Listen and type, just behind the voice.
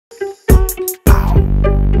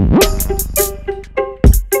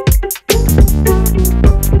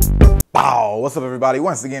What's up, everybody?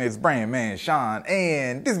 Once again, it's BrandMan Sean,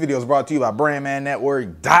 and this video is brought to you by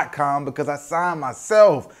BrandManNetwork.com because I signed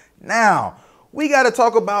myself. Now, we got to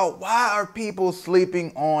talk about why are people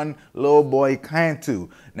sleeping on Lil Boii Kantu.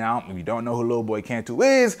 Now, if you don't know who Lil Boii Kantu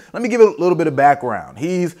is, let me give a little bit of background.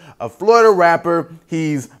 He's a Florida rapper.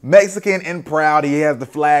 He's Mexican and proud. He has the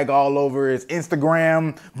flag all over his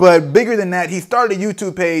Instagram. But bigger than that, he started a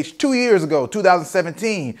YouTube page 2 years ago,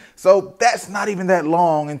 2017. So that's not even that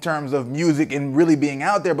long in terms of music and really being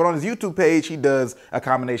out there. But on his YouTube page, he does a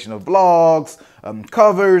combination of vlogs,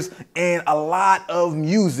 covers, and a lot of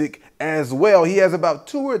music as well. He has about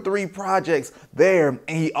 2 or 3 projects there,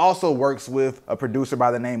 and he also works with a producer by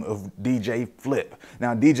the name of DJ Flip.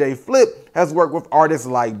 Now, DJ Flip has worked with artists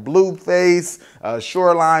like Blueface,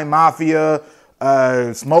 Shoreline Mafia,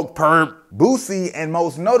 Smoke Perp, Boosie, and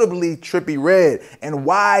most notably Trippie Redd. And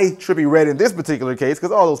why Trippie Redd in this particular case?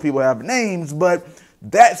 Because all those people have names, but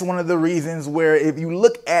that's one of the reasons where if you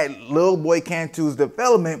look at Lil Boii Kantu's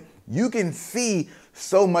development, you can see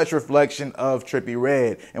so much reflection of Trippie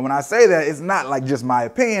Redd. And when I say that, it's not like just my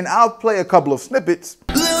opinion. I'll play a couple of snippets.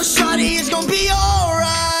 Little shawty, it's gonna be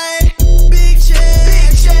alright. Big check,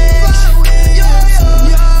 big check.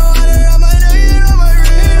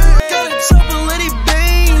 Got a chopper, let it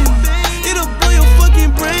bang. It'll blow your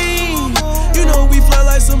fucking brain. You know we fly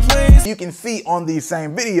like some planes. You can see on these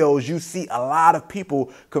same videos, you see a lot of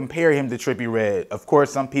people compare him to Trippie Redd. Of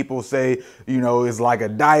course, some people say, you know, it's like a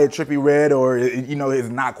diet Trippie Redd, or, you know, it's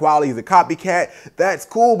not quality, he's a copycat. That's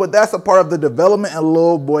cool, but that's a part of the development of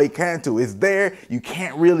Lil Boii Kantu. It's there. You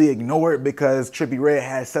can't really ignore it because Trippie Redd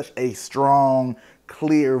has such a strong,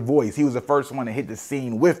 clear voice. He was the first one to hit the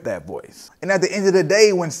scene with that voice. And at the end of the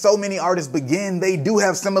day, when so many artists begin, they do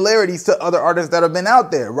have similarities to other artists that have been out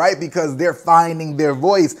there, right? Because they're finding their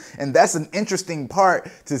voice. And that's an interesting part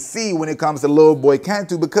to see when it comes to Lil Boii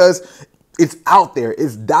Kantu, because it's out there,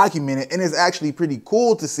 it's documented, and it's actually pretty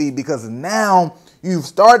cool to see because now you've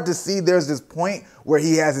started to see there's this point where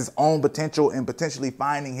he has his own potential and potentially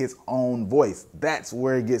finding his own voice. That's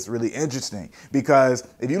where it gets really interesting, because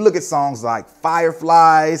if you look at songs like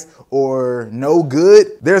Fireflies or No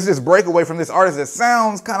Good, there's this breakaway from this artist that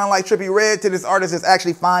sounds kind of like Trippie Redd to this artist that's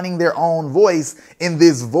actually finding their own voice in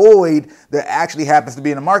this void that actually happens to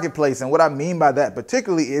be in the marketplace. And what I mean by that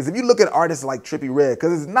particularly is if you look at artists like Trippie Redd,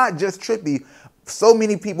 because it's not just Trippie, so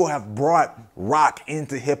many people have brought rock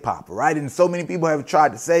into hip hop, right? And so many people have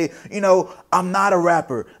tried to say, you know, I'm not a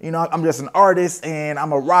rapper, you know, I'm just an artist and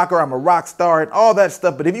I'm a rocker, I'm a rock star and all that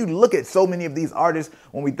stuff. But if you look at so many of these artists,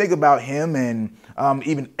 when we think about him and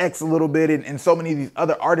even X a little bit and so many of these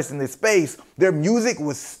other artists in this space, their music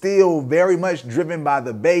was still very much driven by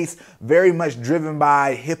the bass, very much driven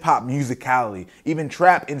by hip hop musicality, even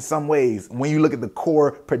trap in some ways when you look at the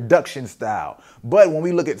core production style. But when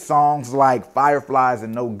we look at songs like Fireflies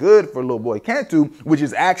and No Good for Lil Boii Kantu, which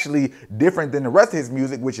is actually different than the rest of his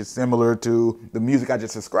music, which is similar to the music I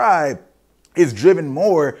just described, is driven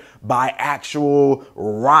more by actual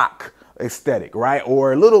rock aesthetic, right?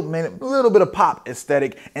 Or a little bit of pop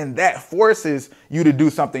aesthetic, and that forces you to do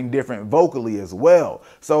something different vocally as well.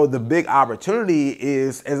 So the big opportunity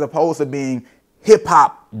is, as opposed to being hip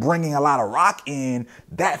hop bringing a lot of rock in,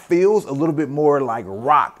 that feels a little bit more like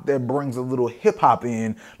rock that brings a little hip hop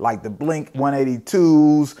in, like the Blink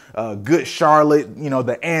 182s, Good Charlotte, you know,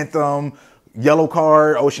 the Anthem, Yellow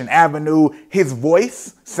Card, Ocean Avenue. His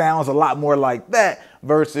voice sounds a lot more like that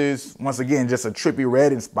versus, once again, just a Trippie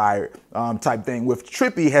Redd inspired type thing. With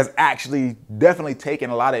Trippie has actually definitely taken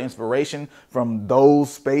a lot of inspiration from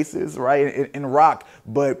those spaces, right, in rock,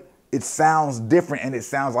 but it sounds different, and it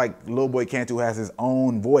sounds like Lil Boii Kantu has his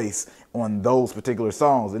own voice on those particular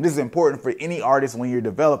songs. And this is important for any artist when you're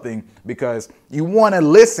developing, because you want to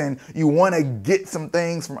listen, you want to get some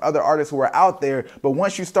things from other artists who are out there, but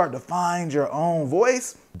once you start to find your own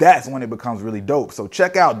voice, that's when it becomes really dope. So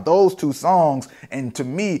check out those 2 songs, and to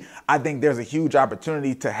me, I think there's a huge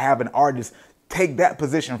opportunity to have an artist take that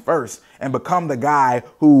position first and become the guy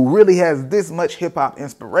who really has this much hip-hop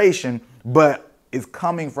inspiration, but is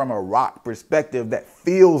coming from a rock perspective that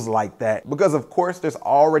feels like that. Because of course there's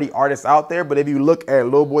already artists out there, but if you look at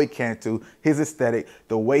Lil Boii Kantu, his aesthetic,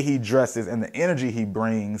 the way he dresses and the energy he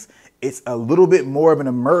brings, it's a little bit more of an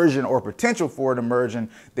immersion, or potential for an immersion,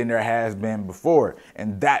 than there has been before.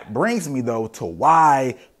 And that brings me though to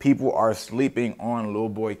why people are sleeping on Lil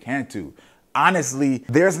Boii Kantu. Honestly,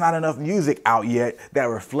 there's not enough music out yet that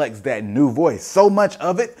reflects that new voice. So much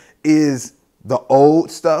of it is the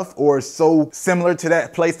old stuff or so similar to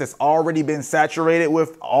that place that's already been saturated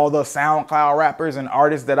with all the SoundCloud rappers and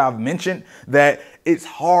artists that I've mentioned, that it's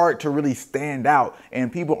hard to really stand out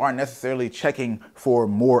and people aren't necessarily checking for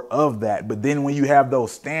more of that. But then when you have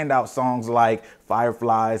those standout songs like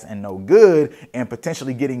Fireflies and No Good and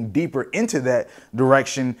potentially getting deeper into that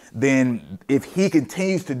direction, then if he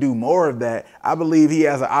continues to do more of that, I believe he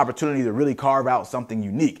has an opportunity to really carve out something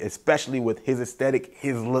unique, especially with his aesthetic,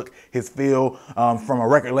 his look, his feel. From a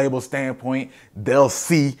record label standpoint, they'll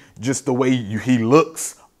see just the way he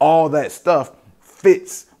looks. All that stuff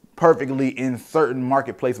fits perfectly in certain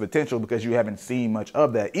marketplace potential because you haven't seen much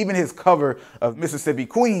of that. Even his cover of Mississippi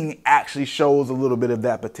Queen actually shows a little bit of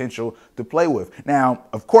that potential to play with. Now,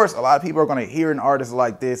 of course, a lot of people are going to hear an artist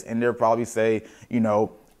like this and they'll probably say, you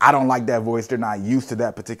know, I don't like that voice. They're not used to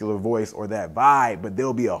that particular voice or that vibe, but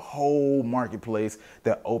there'll be a whole marketplace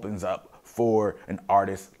that opens up for an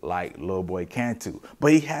artist like Lil Boii Kantu.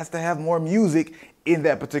 But he has to have more music in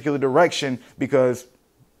that particular direction because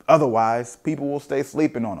otherwise, people will stay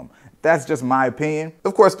sleeping on him. That's just my opinion.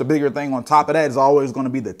 Of course, the bigger thing on top of that is always going to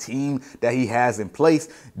be the team that he has in place.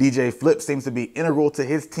 DJ Flip seems to be integral to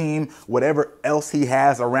his team. Whatever else he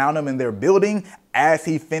has around him in their building, as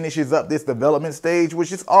he finishes up this development stage,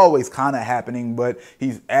 which is always kind of happening, but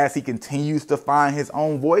as he continues to find his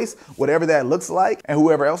own voice, whatever that looks like, and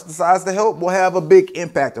whoever else decides to help will have a big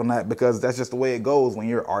impact on that because that's just the way it goes when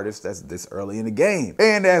you're an artist that's this early in the game.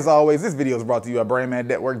 And as always, this video is brought to you by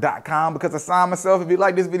BrandManNetwork.com because I signed myself. If you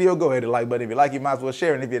like this video, go ahead and like button. If you like, you might as well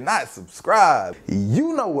share. And if you're not subscribed,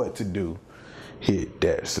 you know what to do. Hit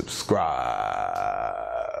that subscribe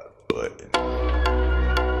button.